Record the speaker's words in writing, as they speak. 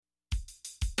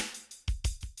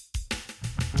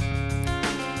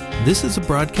This is a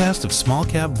broadcast of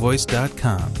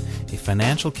SmallCapVoice.com, a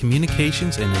financial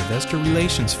communications and investor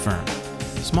relations firm.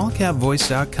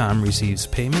 SmallCapVoice.com receives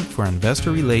payment for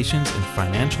investor relations and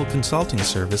financial consulting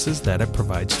services that it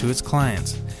provides to its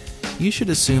clients. You should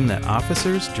assume that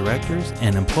officers, directors,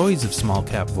 and employees of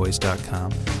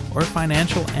SmallCapVoice.com or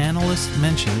financial analysts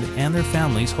mentioned and their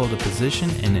families hold a position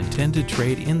and intend to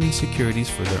trade in these securities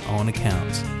for their own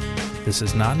accounts. This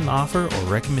is not an offer or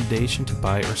recommendation to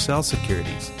buy or sell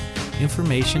securities.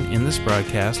 Information in this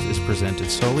broadcast is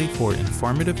presented solely for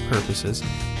informative purposes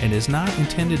and is not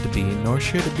intended to be, nor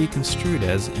should it be construed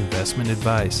as, investment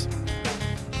advice.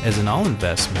 As in all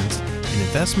investments, an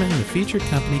investment in the featured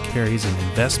company carries an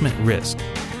investment risk.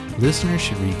 Listeners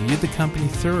should review the company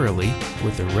thoroughly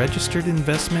with a registered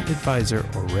investment advisor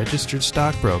or registered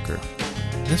stockbroker.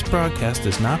 This broadcast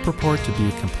does not purport to be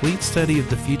a complete study of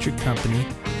the featured company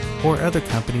or other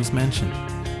companies mentioned.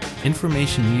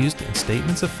 Information used and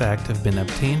statements of fact have been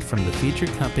obtained from the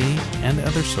featured company and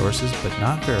other sources but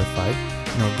not verified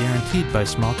nor guaranteed by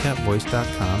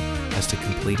SmallCapVoice.com as to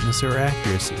completeness or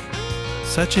accuracy.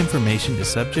 Such information is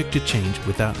subject to change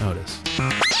without notice.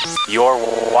 You're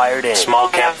wired in.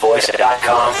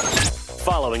 SmallCapVoice.com.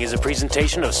 Following is a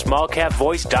presentation of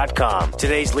SmallCapVoice.com,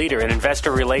 today's leader in investor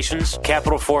relations,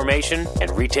 capital formation, and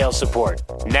retail support.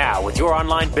 Now, with your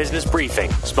online business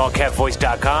briefing,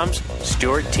 SmallCapVoice.com's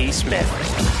Stuart T. Smith.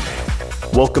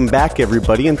 Welcome back,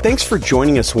 everybody, and thanks for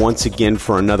joining us once again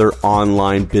for another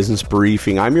online business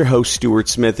briefing. I'm your host, Stuart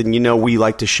Smith, and you know we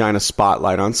like to shine a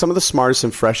spotlight on some of the smartest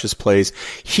and freshest plays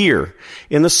here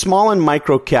in the small and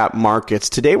micro cap markets.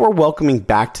 Today, we're welcoming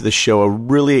back to the show a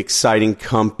really exciting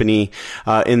company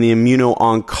in the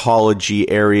immuno-oncology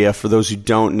area. For those who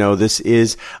don't know, this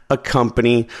is a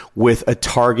company with a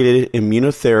targeted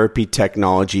immunotherapy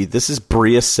technology. This is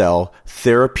BriaCell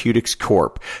Therapeutics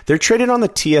Corp. They're traded on the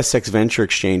TSX Venture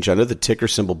Exchange under the ticker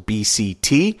symbol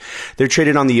BCT. They're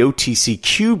traded on the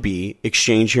OTCQB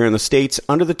exchange here in the States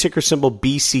under the ticker symbol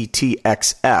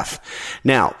BCTXF.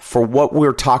 Now, for what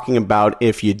we're talking about,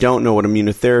 if you don't know what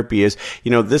immunotherapy is,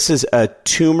 you know, this is a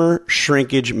tumor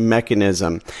shrinkage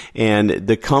mechanism, and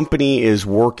the company is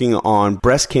working on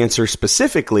breast cancer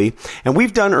specifically, and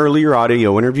we've done earlier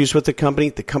audio interviews with the company.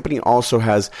 The company also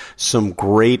has some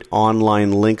great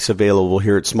online links available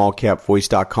here at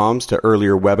smallcapvoice.com to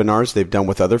earlier webinars they've done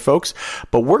with other folks.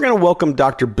 But we're going to welcome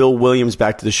Dr. Bill Williams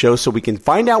back to the show so we can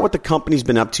find out what the company's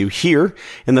been up to here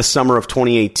in the summer of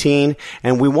 2018.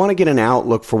 And we want to get an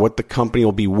outlook for what the company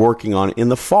will be working on in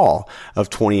the fall of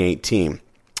 2018.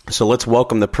 So let's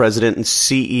welcome the president and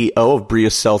CEO of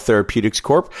BriaCell Therapeutics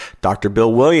Corp., Dr.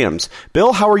 Bill Williams.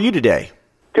 Bill, how are you today?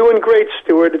 Doing great,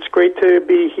 Stuart. It's great to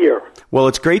be here. Well,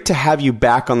 it's great to have you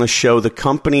back on the show. The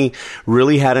company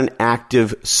really had an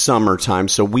active summertime,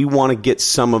 so we want to get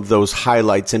some of those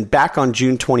highlights. And back on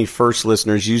June 21st,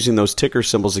 listeners, using those ticker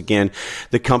symbols again,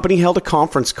 the company held a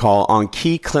conference call on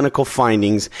key clinical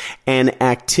findings and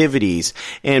activities.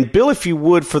 And Bill, if you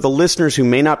would, for the listeners who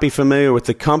may not be familiar with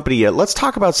the company yet, let's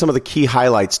talk about some of the key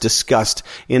highlights discussed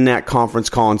in that conference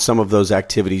call and some of those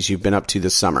activities you've been up to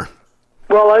this summer.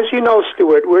 Well, as you know,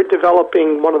 Stuart, we're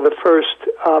developing one of the first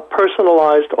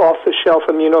personalized off-the-shelf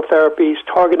immunotherapies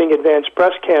targeting advanced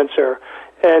breast cancer.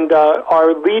 And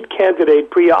our lead candidate,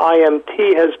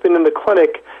 BriaIMT, has been in the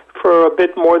clinic for a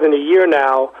bit more than a year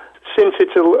now, since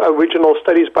its original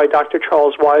studies by Dr.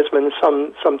 Charles Wiseman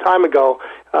some time ago.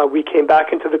 We came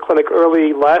back into the clinic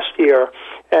early last year,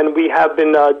 and we have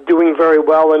been doing very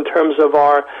well in terms of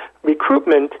our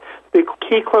recruitment. The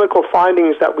key clinical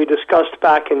findings that we discussed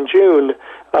back in June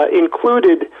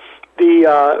included the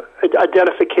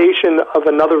identification of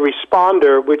another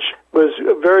responder, which was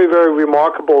a very, very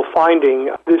remarkable finding.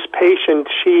 This patient,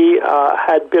 she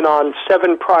had been on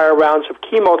 7 prior rounds of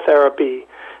chemotherapy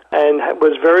and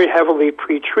was very heavily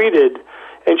pretreated,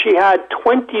 and she had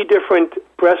 20 different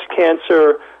breast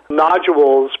cancer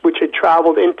nodules which had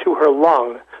traveled into her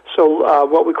lung. So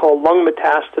what we call lung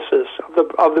metastasis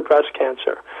of the breast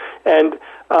cancer. And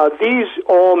these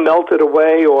all melted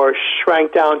away or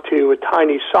shrank down to a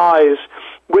tiny size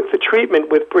with the treatment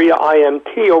with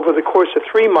BriaIMT over the course of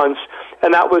 3 months,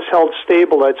 and that was held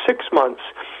stable at 6 months.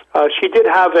 She did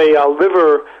have a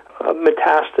liver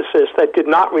metastasis that did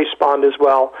not respond as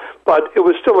well, but it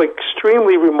was still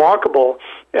extremely remarkable,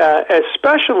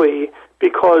 especially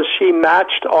because she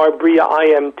matched our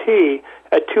BriaIMT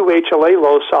at 2 HLA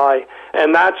loci,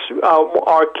 and that's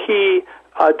our key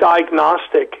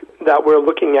diagnostic that we're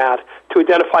looking at to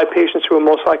identify patients who are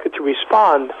most likely to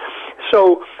respond.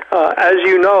 So, as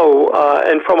you know,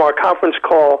 and from our conference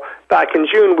call back in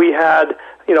June, we had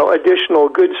additional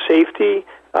good safety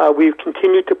We've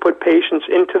continued to put patients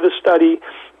into the study.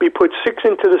 We put 6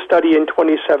 into the study in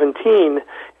 2017,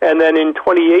 and then in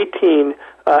 2018,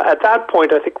 at that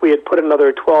point, I think we had put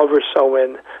another 12 or so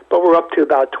in, but we're up to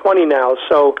about 20 now.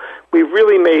 So we've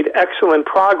really made excellent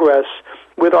progress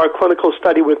with our clinical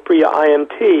study with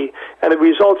BriaIMT, and the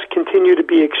results continue to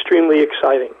be extremely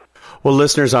exciting. Well,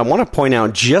 listeners, I want to point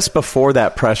out just before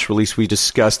that press release we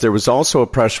discussed, there was also a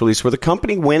press release where the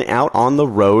company went out on the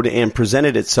road and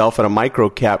presented itself at a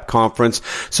microcap conference.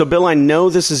 So, Bill, I know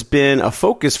this has been a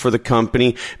focus for the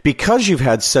company because you've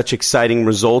had such exciting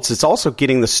results. It's also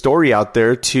getting the story out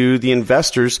there to the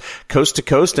investors coast to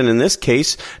coast, and in this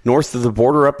case, north of the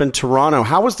border up in Toronto.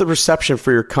 How was the reception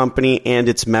for your company and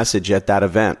its message at that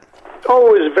event?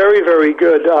 Oh, it was very, very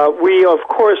good. We, of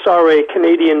course, are a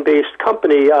Canadian-based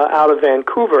company out of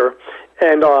Vancouver,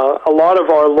 and a lot of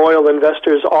our loyal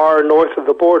investors are north of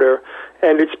the border,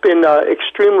 and it's been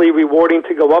extremely rewarding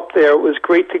to go up there. It was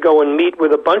great to go and meet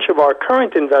with a bunch of our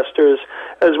current investors,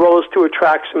 as well as to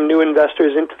attract some new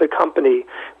investors into the company.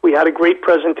 We had a great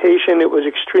presentation. It was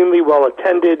extremely well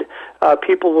attended.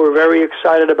 People were very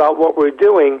excited about what we're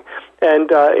doing,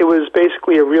 and it was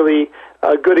basically a really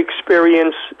good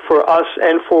experience for us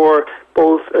and for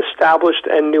both established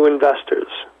and new investors.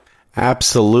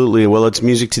 Absolutely. Well, it's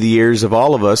music to the ears of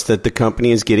all of us that the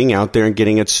company is getting out there and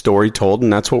getting its story told,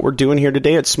 and that's what we're doing here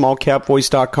today at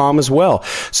SmallCapVoice.com as well.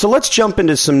 So let's jump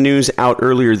into some news out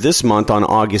earlier this month on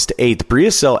August 8th.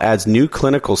 BriaCell adds new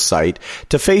clinical site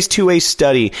to Phase 2A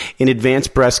study in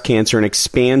advanced breast cancer and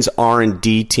expands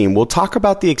R&D team. We'll talk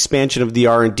about the expansion of the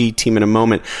R&D team in a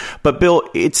moment, but Bill,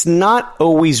 it's not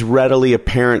always readily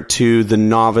apparent to the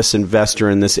novice investor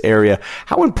in this area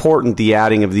how important the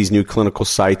adding of these new clinical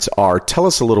sites are. Tell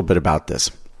us a little bit about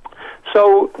this.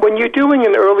 So when you're doing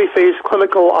an early phase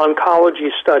clinical oncology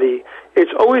study, it's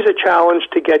always a challenge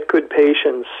to get good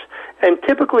patients. And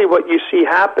typically what you see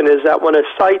happen is that when a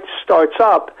site starts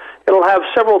up, it'll have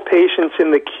several patients in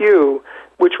the queue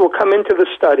which will come into the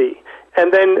study.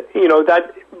 And then,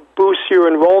 that boosts your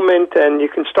enrollment, and you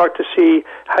can start to see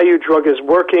how your drug is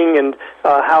working and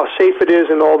how safe it is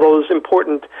and all those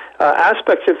important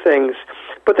aspects of things.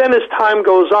 But then as time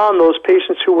goes on, those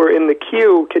patients who were in the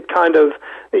queue get kind of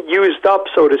used up,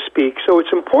 so to speak. So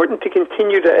it's important to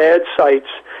continue to add sites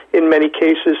in many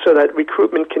cases so that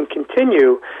recruitment can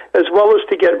continue, as well as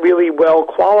to get really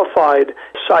well-qualified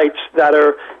sites that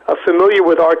are familiar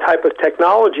with our type of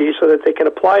technology so that they can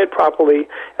apply it properly,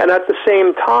 and at the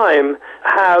same time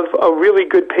have a really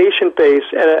good patient base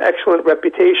and an excellent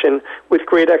reputation with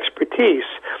great expertise.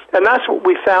 And that's what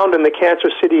we found in the Cancer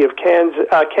Center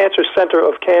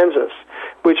of Kansas,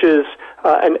 which is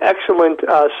an excellent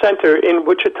center in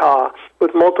Wichita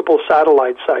with multiple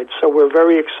satellite sites. So we're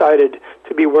very excited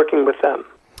to be working with them.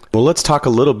 Well, let's talk a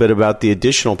little bit about the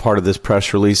additional part of this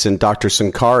press release. And Dr.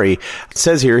 Sankari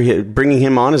says here, bringing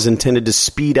him on is intended to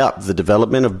speed up the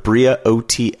development of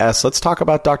BriaOTS. Let's talk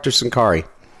about Dr. Sankari.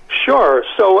 Sure.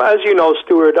 So as you know,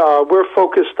 Stuart, we're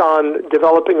focused on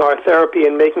developing our therapy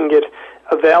and making it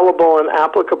available and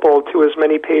applicable to as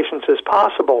many patients as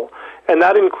possible. And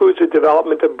that includes the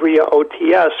development of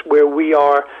BriaOTS, where we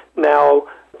are now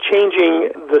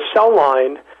changing the cell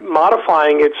line,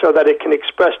 modifying it so that it can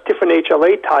express different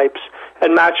HLA types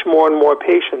and match more and more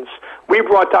patients. We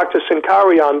brought Dr.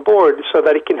 Sankari on board so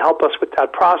that he can help us with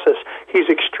that process. He's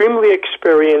extremely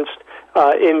experienced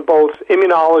in both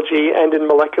immunology and in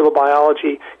molecular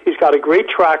biology. He's got a great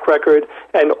track record,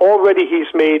 and already he's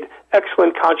made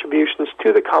excellent contributions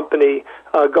to the company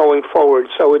going forward.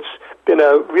 So it's been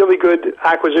a really good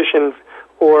acquisition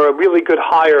or a really good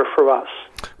hire for us.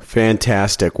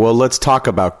 Fantastic. Well, let's talk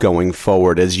about going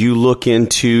forward. As you look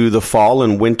into the fall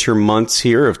and winter months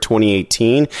here of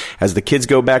 2018, as the kids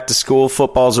go back to school,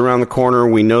 football's around the corner,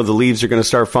 we know the leaves are going to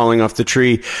start falling off the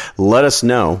tree. Let us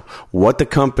know what the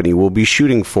company will be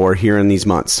shooting for here in these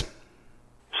months.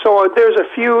 So there's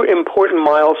a few important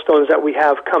milestones that we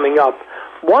have coming up.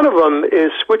 One of them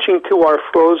is switching to our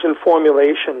frozen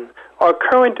formulation. Our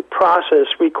current process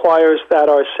requires that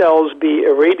our cells be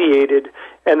irradiated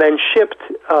and then shipped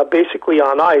basically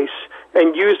on ice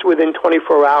and used within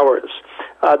 24 hours.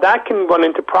 That can run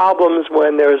into problems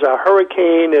when there's a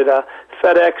hurricane at a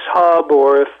FedEx hub,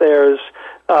 or if there's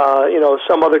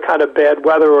some other kind of bad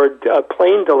weather or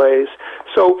plane delays.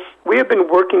 So we have been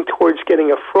working towards getting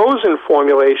a frozen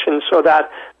formulation so that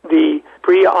the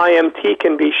BriaIMT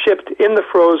can be shipped in the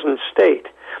frozen state.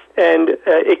 And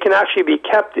it can actually be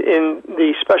kept in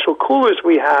the special coolers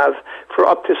we have for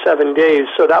up to 7 days,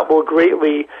 so that will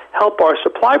greatly help our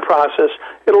supply process.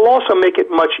 It'll also make it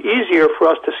much easier for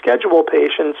us to schedule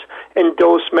patients and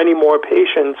dose many more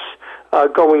patients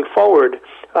going forward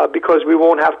because we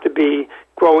won't have to be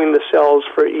growing the cells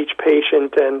for each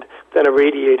patient and then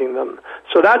irradiating them.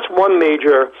 So that's one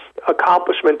major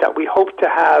accomplishment that we hope to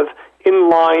have in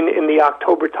line in the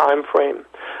October timeframe.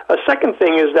 A second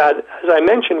thing is that, as I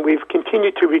mentioned, we've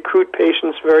continued to recruit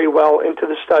patients very well into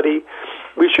the study.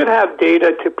 We should have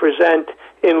data to present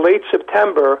in late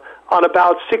September on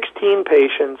about 16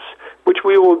 patients, which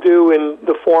we will do in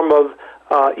the form of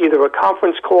either a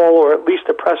conference call or at least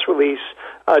a press release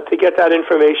to get that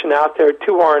information out there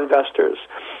to our investors.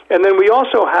 And then we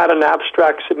also had an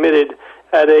abstract submitted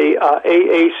at a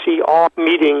AACR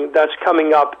meeting that's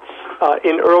coming up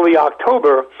in early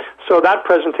October, so that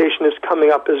presentation is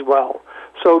coming up as well.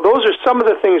 So those are some of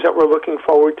the things that we're looking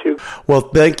forward to. Well,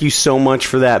 thank you so much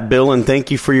for that, Bill, and thank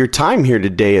you for your time here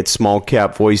today at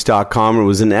SmallCapVoice.com. It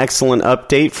was an excellent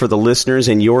update for the listeners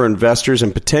and your investors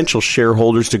and potential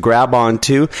shareholders to grab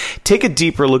onto. Take a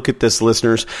deeper look at this,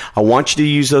 listeners. I want you to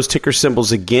use those ticker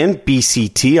symbols again,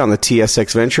 BCT on the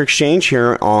TSX Venture Exchange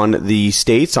here on the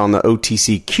States on the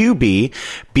OTCQB,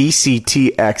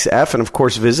 BCTXF, and of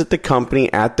course visit the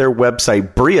company at their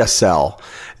website,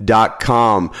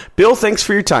 BriaCell.com. Bill, thanks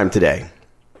for your time today.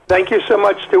 Thank you so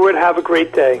much, Stuart. Have a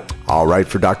great day. All right,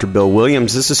 for Dr. Bill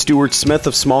Williams, this is Stuart Smith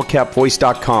of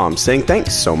SmallCapVoice.com saying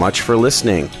thanks so much for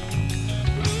listening.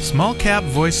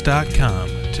 SmallCapVoice.com,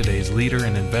 today's leader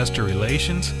in investor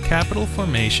relations, capital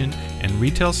formation, and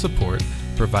retail support,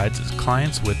 provides its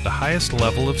clients with the highest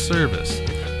level of service.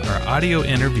 Our audio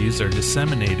interviews are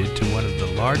disseminated to one of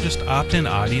the largest opt-in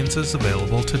audiences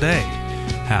available today.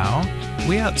 How?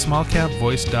 We at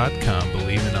SmallCapVoice.com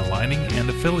believe in aligning and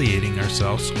affiliating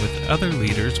ourselves with other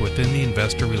leaders within the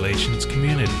investor relations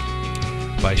community.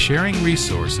 By sharing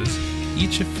resources,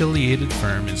 each affiliated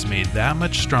firm is made that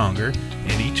much stronger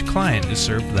and each client is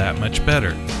served that much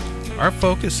better. Our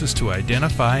focus is to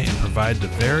identify and provide the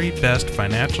very best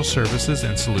financial services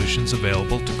and solutions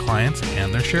available to clients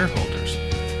and their shareholders.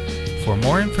 For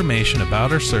more information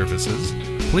about our services,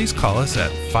 please call us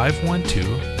at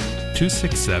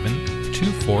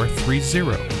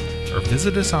 512-267-2430 or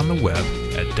visit us on the web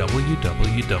at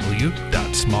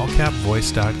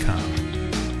www.smallcapvoice.com.